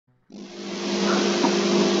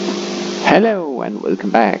Hello and welcome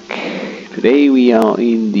back. Today we are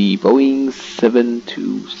in the Boeing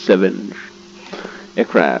 727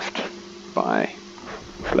 aircraft by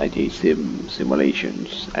Flight Sim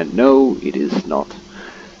Simulations. And no, it is not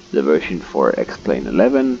the version for X-Plane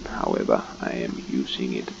 11. However, I am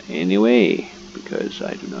using it anyway because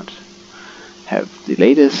I do not have the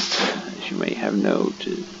latest, as you may have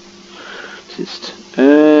noticed.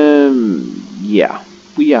 Yeah.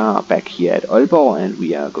 We are back here at Aalborg and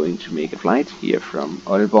we are going to make a flight here from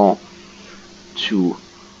Aalborg to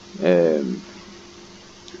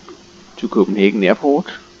Copenhagen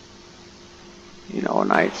Airport in our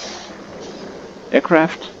nice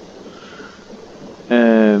aircraft.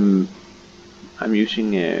 I'm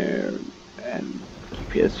using an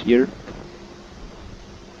GPS here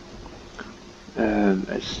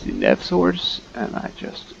as the nav source, and I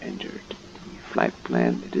just entered the flight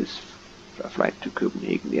plan. It is a flight to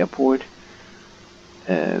Copenhagen Airport.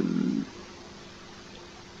 I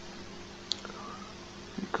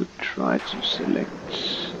could try to select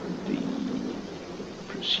the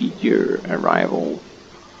procedure arrival.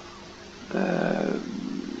 It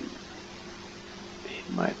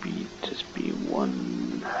might be just be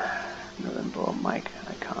 1 November or Mike.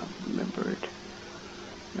 I can't remember it.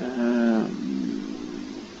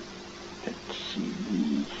 Let's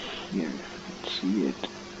see here. Let's see it.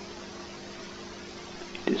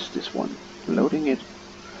 It is this one, loading it,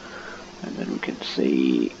 and then we can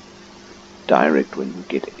say direct when we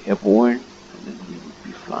get airborne, and then we will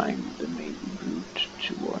be flying the main route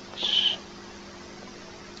towards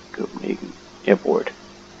Copenhagen Airport.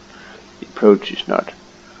 The approach is not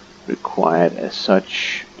required as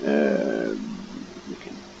such. We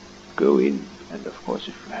can go in, and of course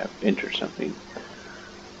if we have entered something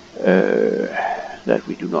that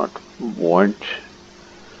we do not want,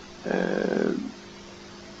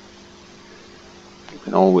 you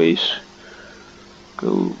can always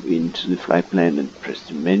go into the flight plan and press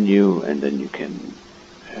the menu, and then you can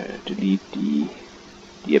delete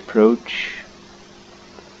the approach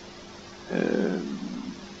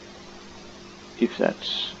if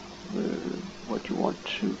that's what you want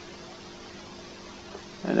to,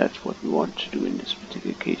 and that's what we want to do in this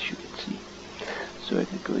particular case. You can see, so I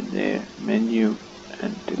can go in there, menu,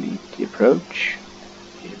 and delete the approach.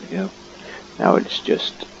 Here we go. Now it's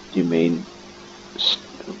just the main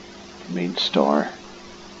star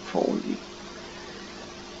for the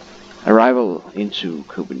arrival into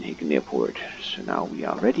Copenhagen Airport. So now we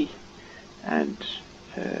are ready, and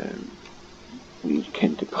we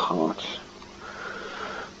can depart.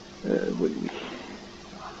 When we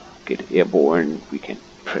get airborne, we can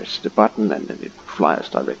press the button and then it flies us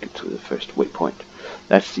directly to the first waypoint.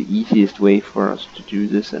 That's the easiest way for us to do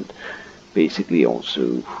this, and basically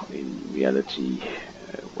also in reality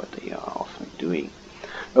what they are often doing.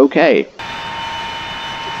 Okay,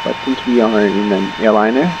 but since we are in an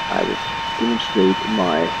airliner, I will demonstrate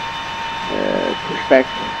my pushback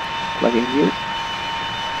plugin here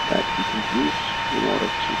that we can use in order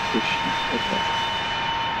to push the aircraft.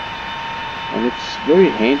 And it's very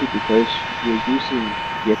handy because we're using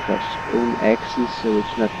the aircraft's own axis, so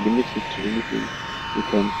it's not limited to anything. You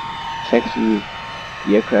can taxi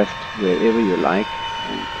the aircraft wherever you like,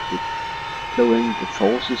 and with flowing the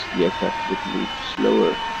forces, the aircraft would move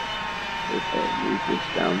slower. If I move this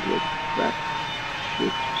down here, the aircraft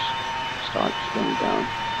should start slowing down.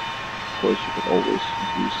 Of course, you could always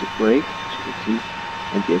use the brake, as you can see,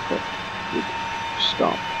 and the aircraft would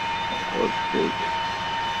stop or brake.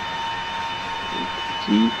 You can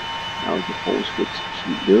see now the force gets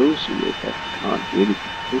too low, so the aircraft can't really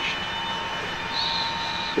be pushed.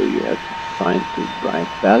 So you have to find the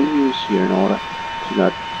right values here in order to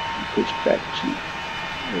not be pushed back too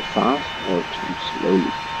fast or too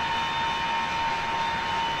slowly.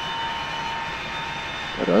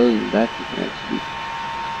 But other than that, you can actually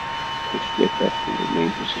push the aircraft in the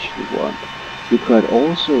main position you want. You could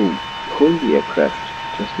also pull the aircraft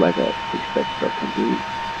just like a pushback truck can do.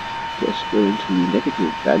 Just go into the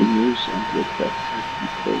negative values and the aircraft will be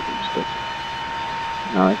pulled instead.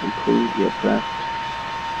 Now I can pull the aircraft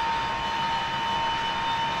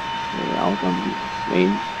out on the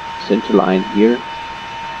main center line here.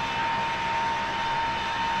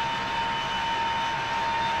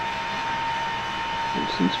 And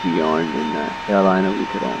since we are in an airliner, we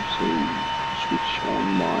could also switch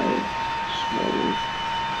on my small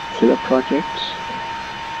filler projects.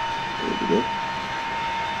 There we go.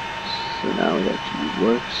 So now it actually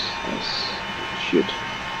works as it should.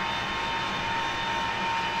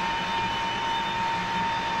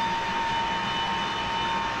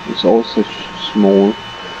 There's also small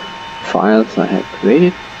files I have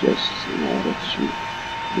created just in order to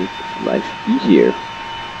make life life easier.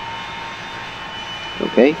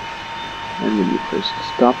 Okay, and when you press the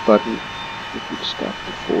stop button, it will stop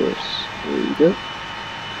the force. There you go.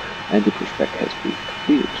 And the pushback has been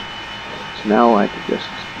completed. So now I can just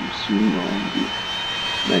zoom on the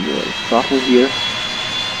manual throttle here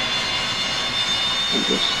and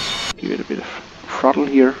just give it a bit of throttle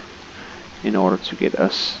here in order to get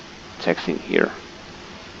us taxiing here.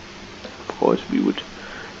 Of course, we would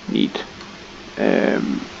need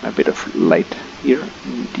a bit of light here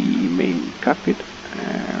in the main cockpit,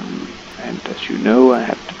 and as you know, I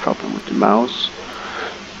have the problem with the mouse.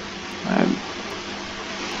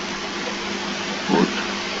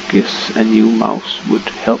 Guess a new mouse would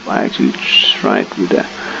help. I actually tried with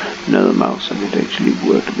another mouse and it actually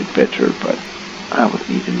worked a bit better, but I would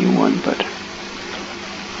need a new one. But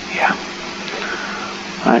yeah,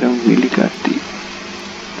 I don't really got the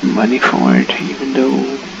money for it, even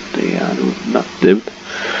though they are not the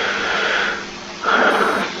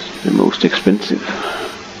most expensive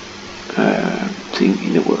thing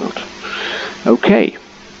in the world. Okay,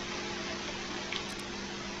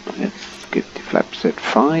 let's get the flaps at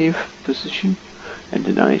 5 position, and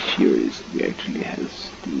the nice here is we actually has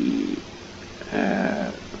the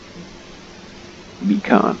V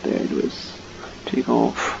card there. It was take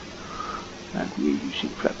off, and we're using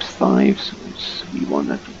flaps 5, so it's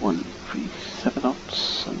V1 at 137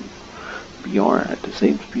 knots, and we are at the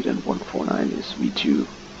same speed, and 149 is V2.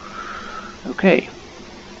 Okay,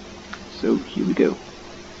 so here we go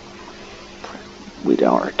with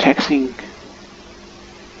our taxiing.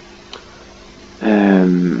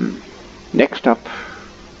 Next up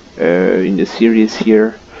in the series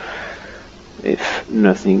here, if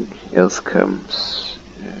nothing else comes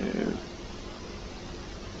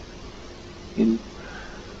in,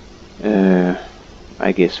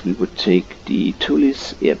 I guess we would take the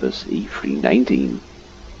Tulis Airbus A319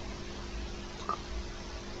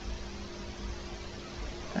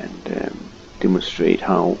 and demonstrate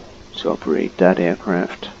how to operate that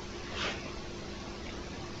aircraft,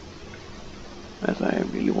 as I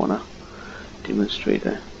really want to demonstrate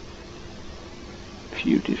a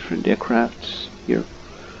few different aircrafts here,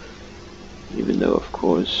 even though of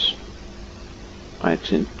course I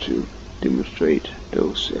tend to demonstrate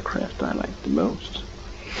those aircraft I like the most.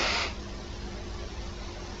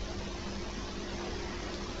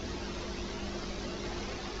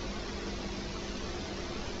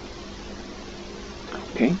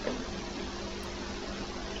 Okay.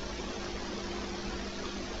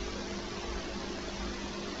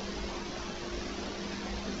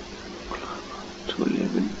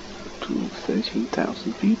 To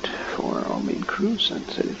 13,000 feet for our main cruise and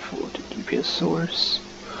set it for the GPS source.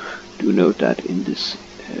 Do note that in this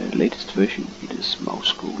latest version it is mouse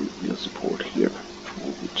scroll wheel support here,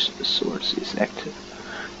 for which the source is active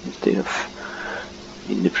instead of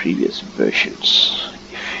in the previous versions,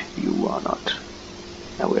 if you are not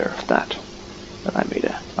aware of that I made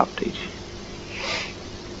an update.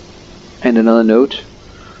 And another note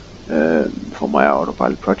for my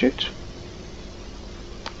autopilot project,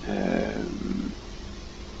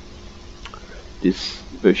 this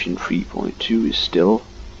version 3.2 is still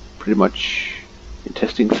pretty much in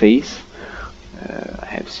testing phase. I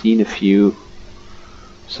have seen a few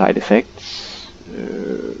side effects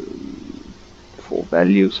for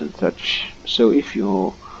values and such, so if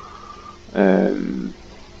you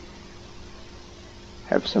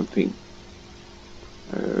have something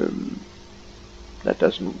that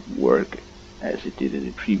doesn't work as it did in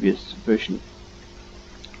the previous version,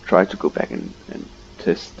 try to go back and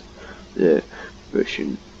test the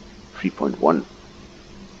version 3.1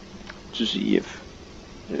 to see if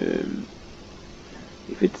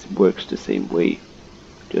it works the same way.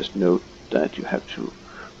 Just note that you have to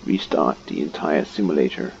restart the entire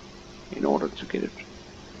simulator in order to get it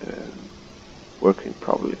working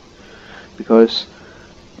properly, because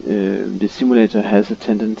the simulator has a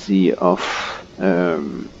tendency of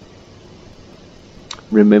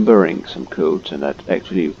remembering some codes, and that's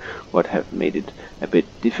actually what have made it a bit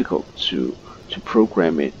difficult to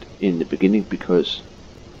program it in the beginning, because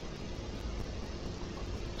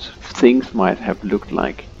things might have looked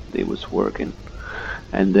like they was working,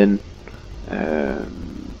 and then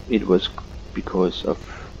it was because of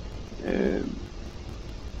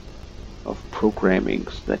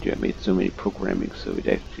programmings that you have made so many programmings, so it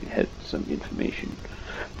actually had some information,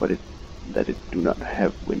 but that it do not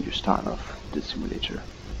have when you start off the simulator.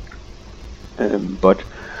 But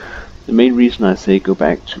the main reason I say go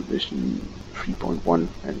back to version 3.1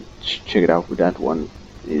 and check it out with that one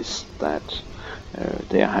is that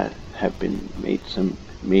there have been made some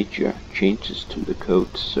major changes to the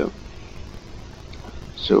code, so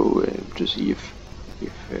So to see if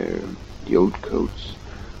the old codes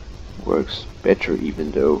works better,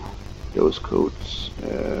 even though those codes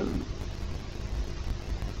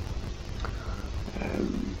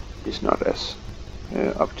is not as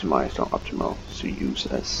optimized or optimal to use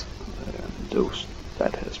as those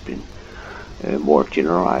that has been more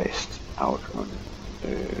generalized out on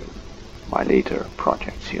my later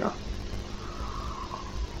projects here.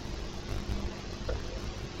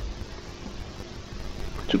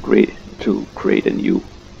 To create a new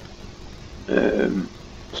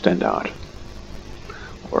standard,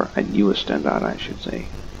 or a newer standard, I should say,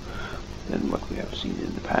 than what we have seen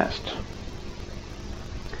in the past.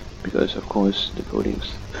 Because of course the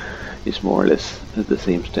codings is more or less the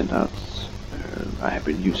same standards I have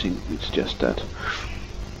been using. It's just that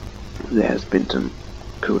there has been some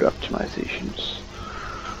code optimizations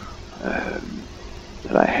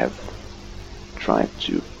that I have tried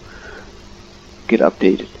to get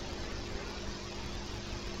updated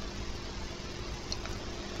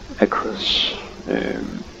across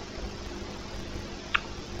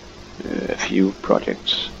a few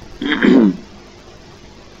projects.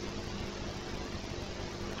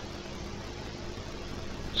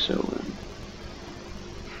 So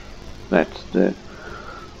that's the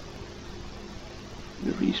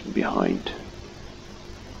reason behind.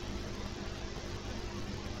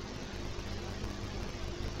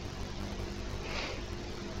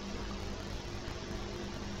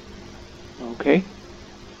 Okay,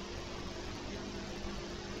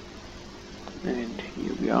 and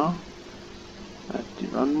here we are at the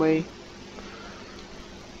runway,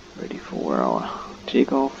 ready for our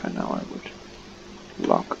takeoff, and now I would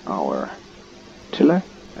lock our tiller,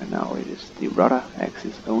 and now it is the rudder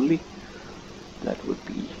axis only that would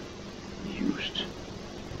be used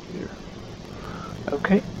here.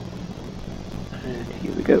 Okay, and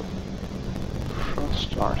here we go.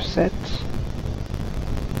 Thrust are set.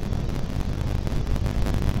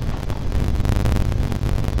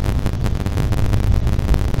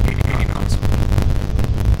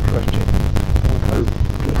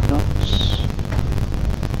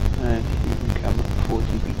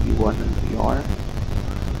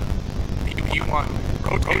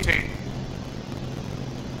 Rotate.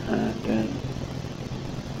 And then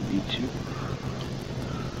B2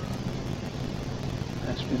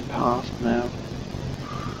 has been passed now.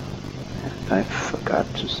 And I forgot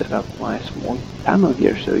to set up my small panel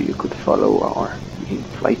here so you could follow our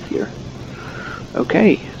in-flight here.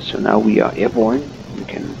 Okay, so now we are airborne. We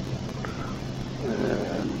can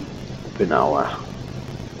open our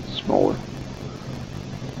small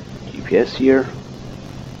GPS here,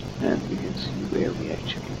 and we can see where we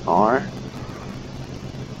actually are,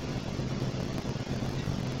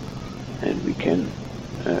 and we can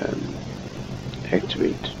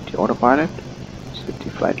activate the autopilot, set the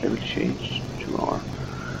flight level change to our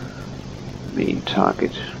main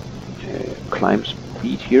target climb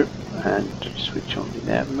speed here, and switch on the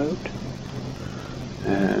nav mode.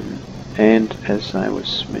 And as I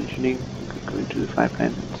was mentioning, we could go into the flight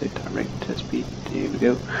plan and say direct test speed. There we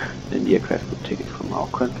go. Then the aircraft will take it from our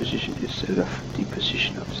current position instead of the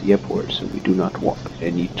position of the airport, so we do not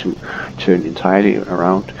need to turn entirely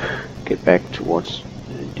around, get back towards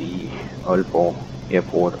the Aalborg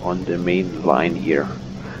airport on the main line here.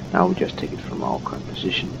 Now we just take it from our current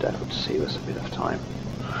position. That would save us a bit of time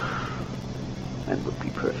and would be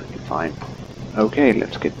perfectly fine. Okay,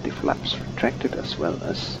 let's get the flaps retracted as well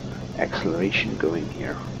as acceleration going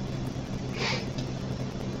here.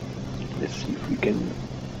 Let's see if we can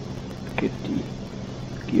get the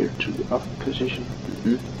gear to the off position.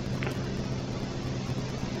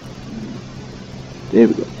 There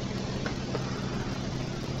we go.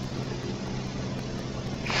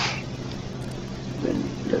 Then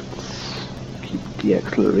let's keep the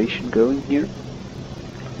acceleration going here.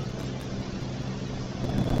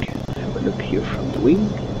 Okay, have a look here from the wing.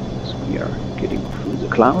 So we are getting through the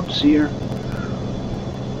clouds here.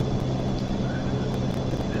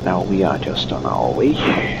 And now we are just on our way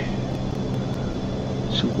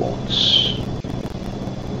towards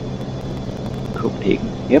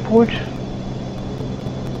Copenhagen Airport.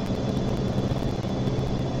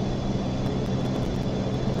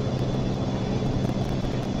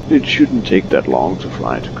 It shouldn't take that long to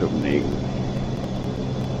fly to Copenhagen.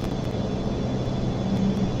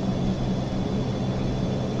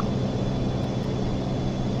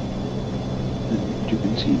 And you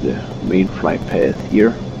can see the main flight path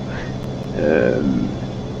here.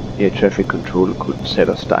 Air traffic control could set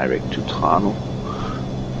us direct to Trano,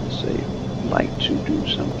 as they like to do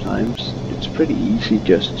sometimes. It's pretty easy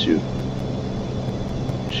just to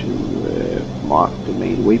to mark the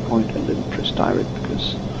main waypoint and then press direct,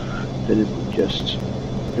 because then it will just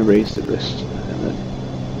erase the rest and then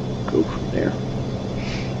go from there.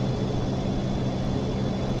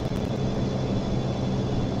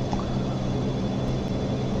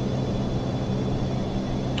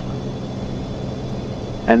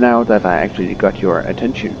 And now that I actually got your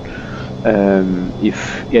attention,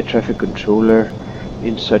 if air traffic controller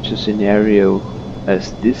in such a scenario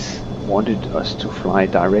as this wanted us to fly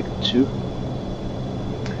direct to,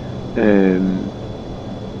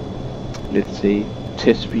 let's say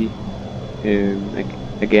Tesby,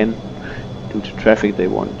 again, due to traffic they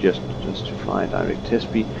want just to fly direct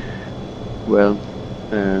Tesby, well,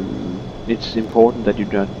 it's important that you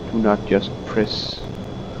do not just press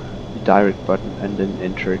direct button and then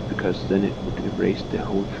enter it, because then it would erase the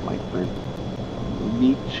whole flight plan. You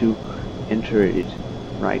need to enter it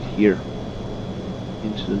right here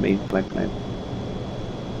into the main flight plan.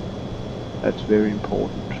 That's very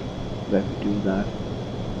important that we do that,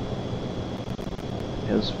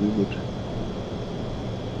 else we would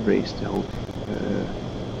erase the whole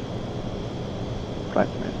flight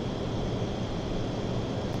plan.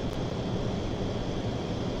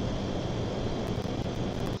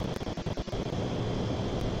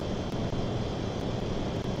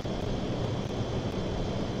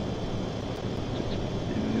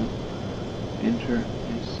 Enter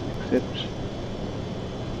is accept,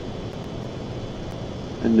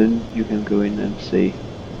 and then you can go in and say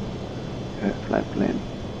flight plan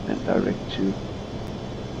and direct to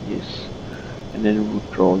yes, and then it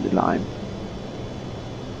would draw the line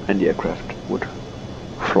and the aircraft would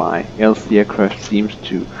fly. Else the aircraft seems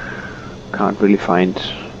to can't really find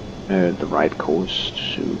the right course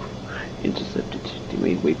to intercept the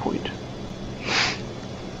main waypoint,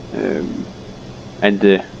 and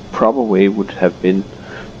the proper way would have been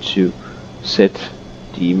to set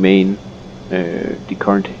the main the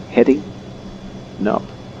current heading knob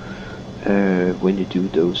when you do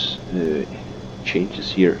those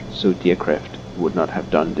changes here, so the aircraft would not have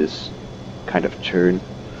done this kind of turn.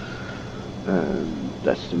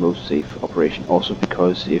 That's the most safe operation, also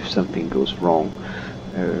because if something goes wrong,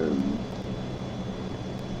 you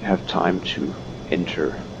have time to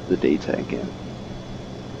enter the data again.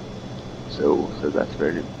 So that's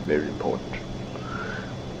very, very important.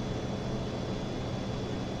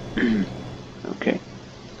 Okay,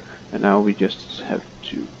 and now we just have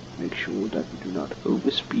to make sure that we do not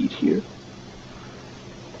overspeed here.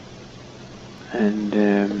 And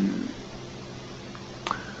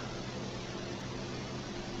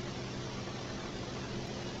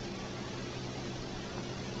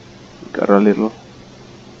we got a little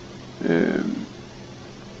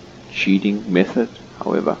cheating method,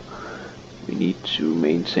 however. We need to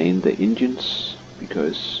maintain the engines,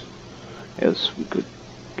 because else we could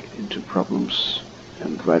get into problems,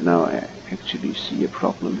 and right now I actually see a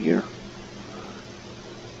problem here.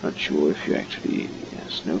 Not sure if you actually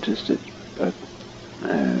has noticed it, but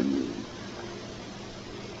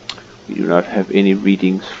we do not have any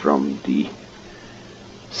readings from the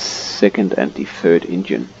second and the third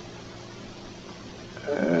engine.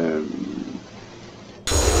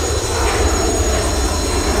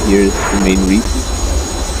 Here is the main reason.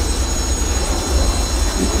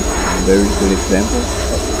 This is a very good example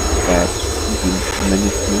of bad engine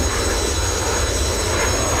management.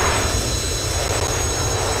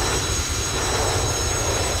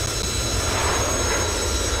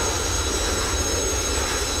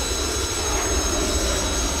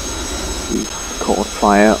 We caught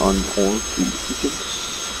fire on all three engines.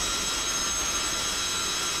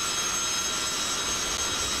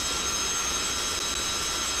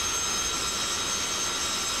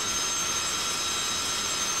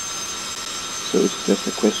 So it's just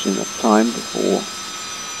a question of time before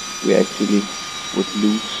we actually would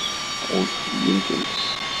lose all three engines.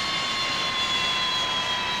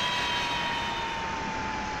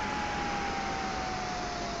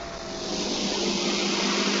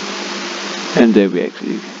 And there we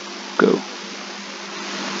actually go.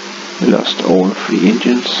 We lost all three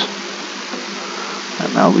engines.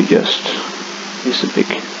 And now we just, it's a big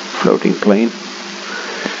floating plane.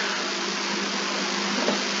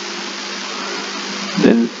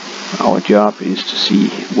 Then our job is to see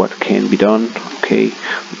what can be done. Okay,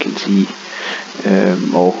 we can see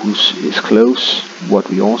Aarhus is close. What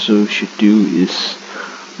we also should do is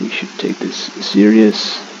we should take this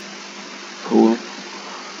serious pull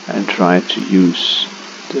and try to use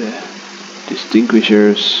the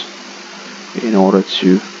distinguishers in order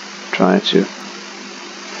to try to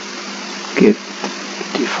get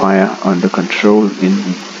the fire under control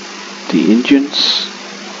in the engines.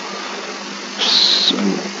 So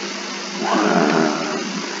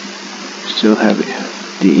still have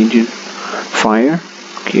the engine fire.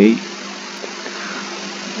 Okay,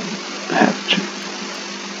 I have to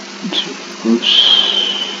push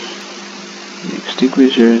the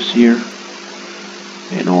extinguishers here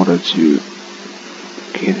in order to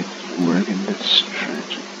get it working. Let's try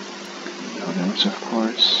to know those, of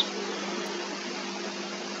course.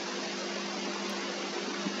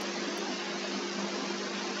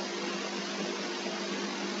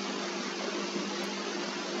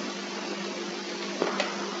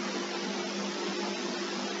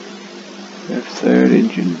 The third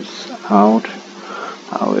engine is out.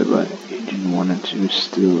 However, engine 1 and 2 is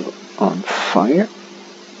still on fire.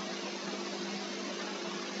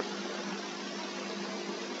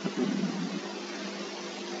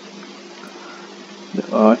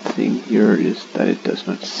 The odd thing here is that it does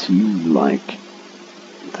not seem like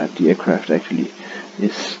that the aircraft actually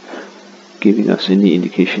is giving us any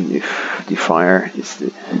indication if the fire is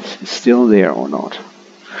still there or not.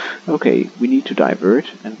 Okay, we need to divert,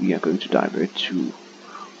 and we are going to divert to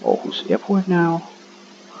Aarhus Airport now.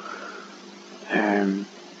 And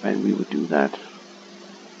we will do that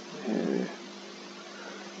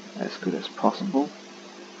as good as possible.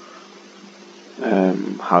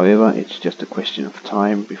 However, it's just a question of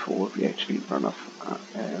time before we actually run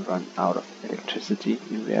out of electricity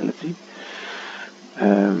in reality,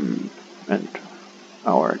 and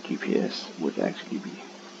our GPS would actually be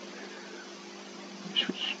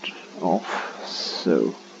switched off.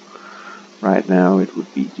 So right now it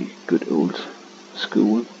would be the good old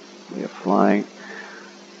school way of flying.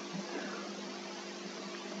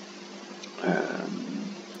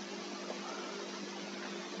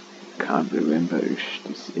 Can't remember if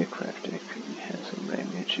this aircraft actually has a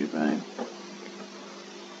Ramia turbine.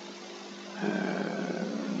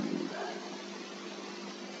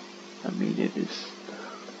 I mean, it is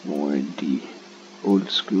more in the old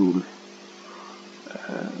school,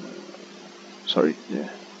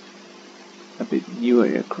 a bit newer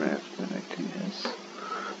aircraft that actually has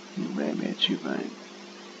the Ramia turbine.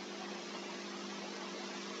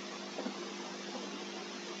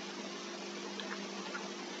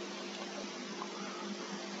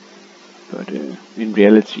 But in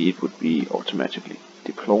reality it would be automatically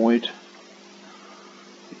deployed,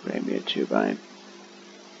 the Ramia turbine.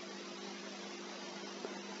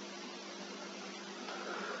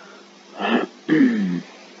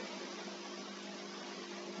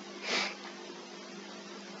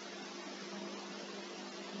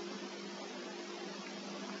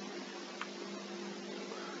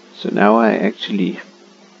 So now I actually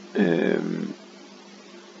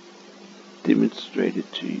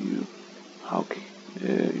demonstrated to you how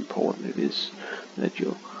important it is that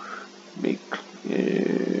you make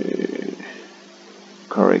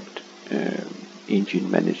correct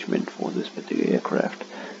engine management for this particular aircraft,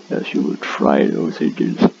 as you will try those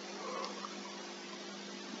engines.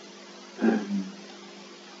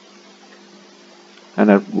 And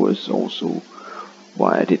that was also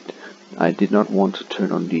why I did not want to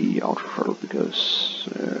turn on the auto throttle, because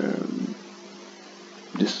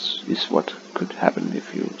this is what could happen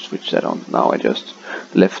if you switch that on. Now I just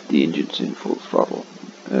left the engines in full throttle,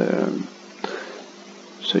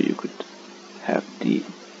 so you could have the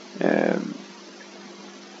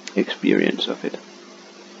experience of it.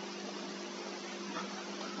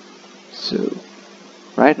 So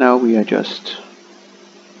right now we are just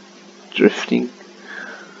drifting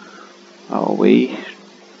our way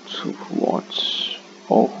towards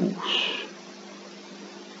Aarhus,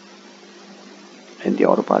 and the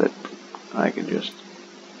autopilot, I can just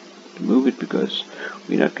remove it because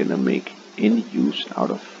we're not gonna make any use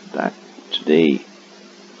out of that today.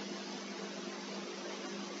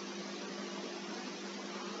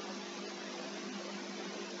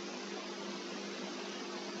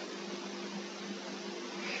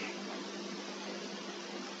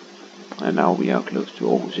 And now we are close to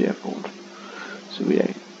Aarhus Airport, so we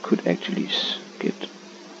could actually get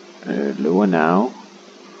lower now.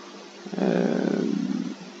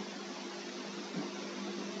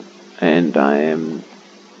 And I am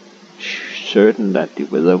certain that the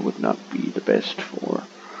weather would not be the best for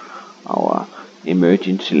our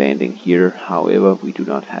emergency landing here. However, we do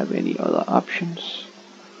not have any other options.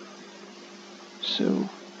 So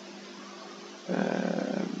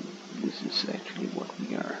this is actually what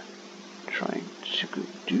we are trying to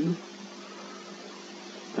do.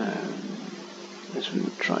 As we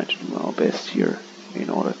will try to do our best here in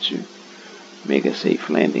order to make a safe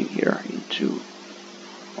landing here into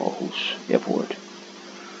Aarhus Airport.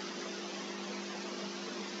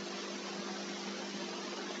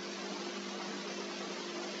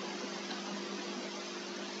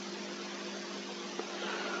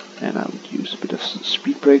 and I would use a bit of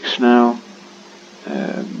speed brakes now,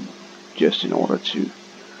 just in order to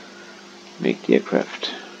make the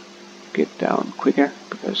aircraft get down quicker,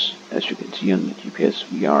 because as you can see on the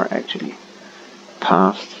GPS we are actually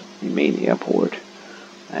past the main airport,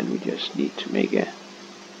 and we just need to make a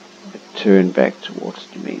turn back towards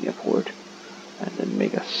the main airport and then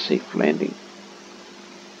make a safe landing.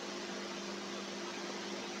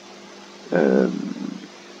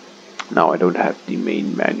 Now I don't have the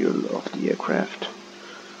main manual of the aircraft,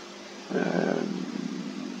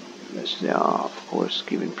 as there are of course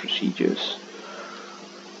given procedures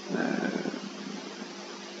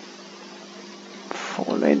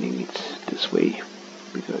for landing it this way,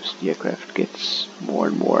 because the aircraft gets more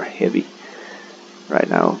and more heavy. Right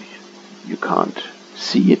now you can't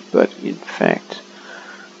see it, but in fact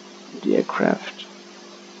the aircraft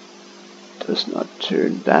does not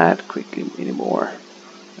turn that quickly anymore,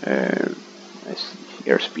 as the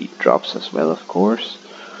airspeed drops as well, of course.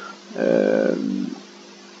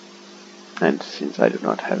 And since I do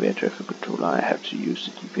not have air traffic controller, I have to use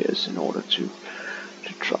the GPS in order to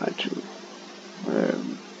try to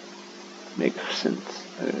make sense,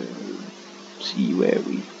 see where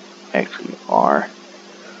we actually are,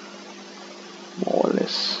 more or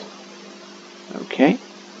less. Okay.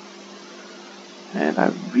 And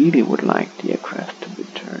I really would like the aircraft to be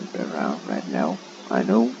turned around right now. I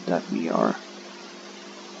know that we are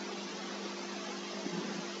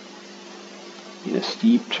in a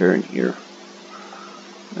steep turn here.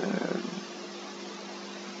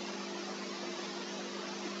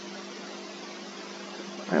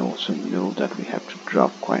 I also know that we have to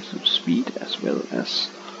drop quite some speed as well as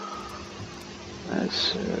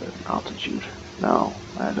altitude. Now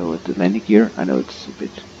I lowered the landing gear. I know it's a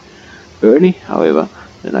bit early, however,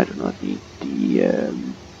 then I do not need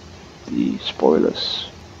the spoilers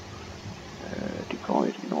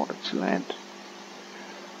deployed in order to land,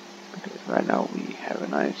 because right now we have a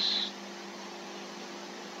nice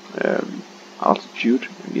altitude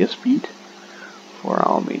and airspeed for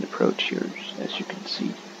our main approach here, as you can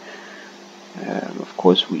see. Of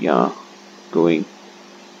course we are going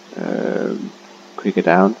quicker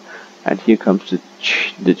down, and here comes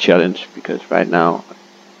the challenge, because right now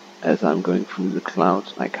as I'm going through the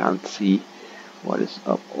clouds I can't see what is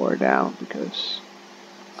up or down, because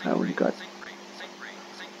I only got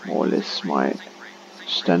more or less my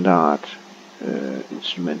standard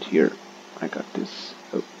instrument here. I got this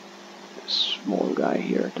small guy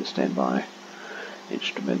here, the standby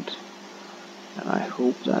instrument, and I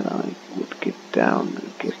hope that I would get down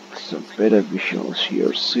and get some better visuals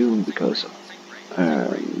here soon, because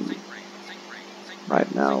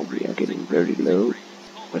right now we are getting very low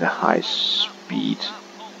with a high speed,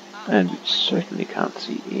 and we certainly can't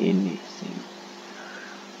see anything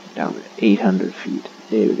down at 800 feet.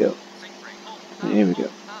 There we go. There we go.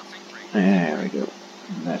 There we go.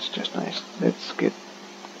 That's just nice. Let's get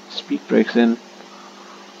speed brakes in.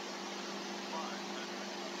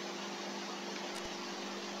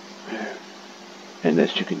 And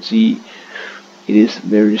as you can see, it is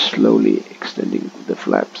very slowly extending the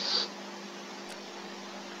flaps.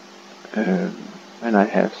 And I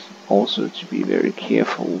have also to be very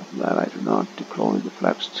careful that I do not deploy the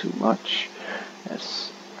flaps too much,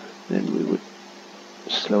 as then we would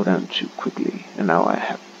slow down too quickly. And now I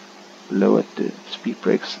have lowered the speed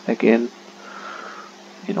brakes again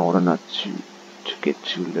in order not to get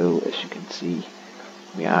too low. As you can see,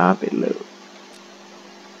 we are a bit low.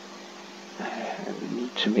 We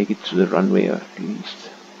need to make it to the runway at least.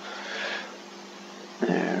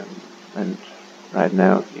 And right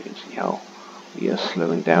now you can see how we are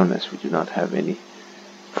slowing down, as we do not have any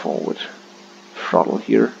forward throttle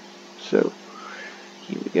here. So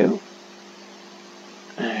here we go,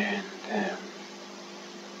 and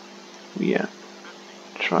we are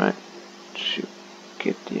trying to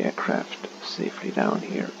get the aircraft safely down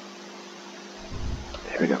here.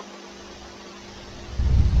 There we go.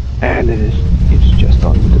 And it's just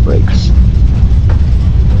on with the brakes.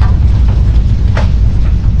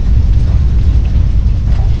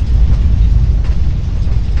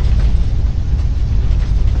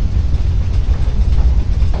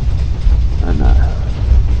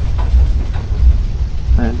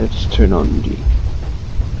 And let's turn on the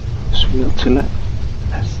wheel tiller,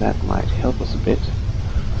 as that might help us a bit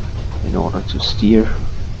in order to steer,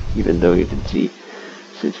 even though you can see,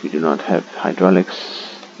 since we do not have hydraulics,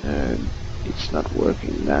 it's not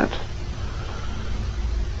working that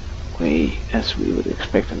way as we would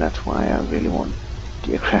expect, and that's why I really want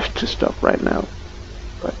the aircraft to stop right now.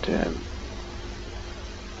 But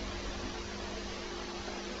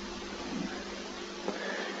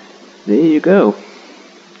there you go.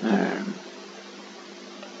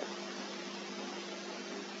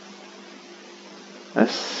 a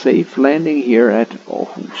safe landing here at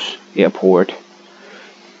Aarhus Airport.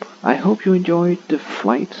 I hope you enjoyed the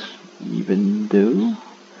flight, even though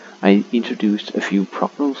I introduced a few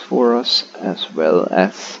problems for us, as well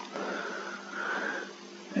as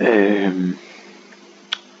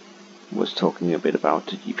was talking a bit about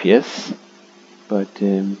the GPS, but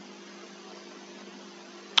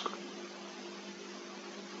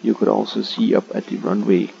you could also see up at the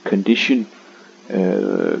runway condition,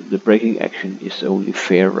 the braking action is only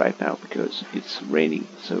fair right now because it's raining,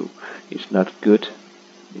 so it's not good,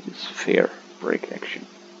 it is fair brake action.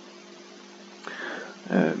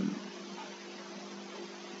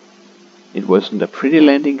 It wasn't a pretty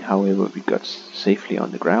landing, however we got safely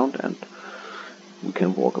on the ground and we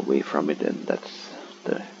can walk away from it, and that's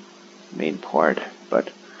the main part. But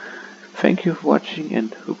thank you for watching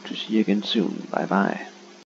and hope to see you again soon. Bye bye.